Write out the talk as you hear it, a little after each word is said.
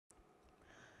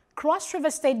Cross River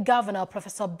State Governor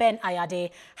Professor Ben Ayade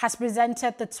has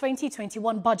presented the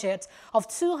 2021 budget of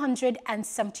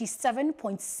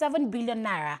 277.7 billion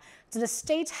naira to the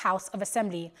State House of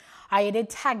Assembly. Ayade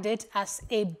tagged it as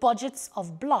a budget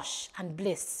of blush and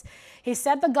bliss. He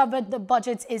said the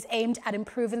budget is aimed at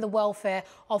improving the welfare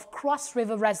of Cross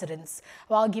River residents.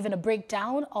 While giving a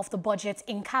breakdown of the budget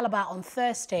in Calabar on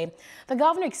Thursday, the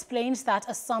governor explains that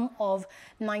a sum of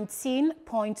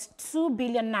 19.2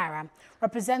 billion naira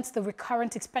represents the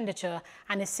recurrent expenditure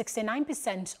and is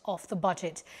 69% of the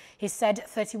budget. He said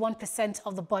 31%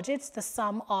 of the budget, the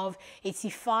sum of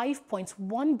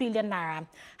 85.1 billion naira,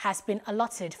 has been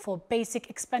allotted for basic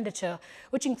expenditure,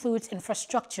 which includes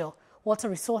infrastructure, water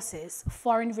resources,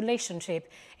 foreign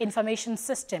relationship, information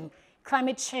system,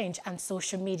 climate change and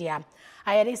social media.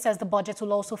 Ayade says the budget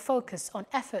will also focus on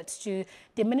efforts to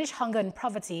diminish hunger and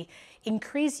poverty,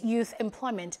 increase youth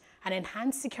employment and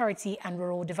enhance security and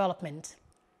rural development.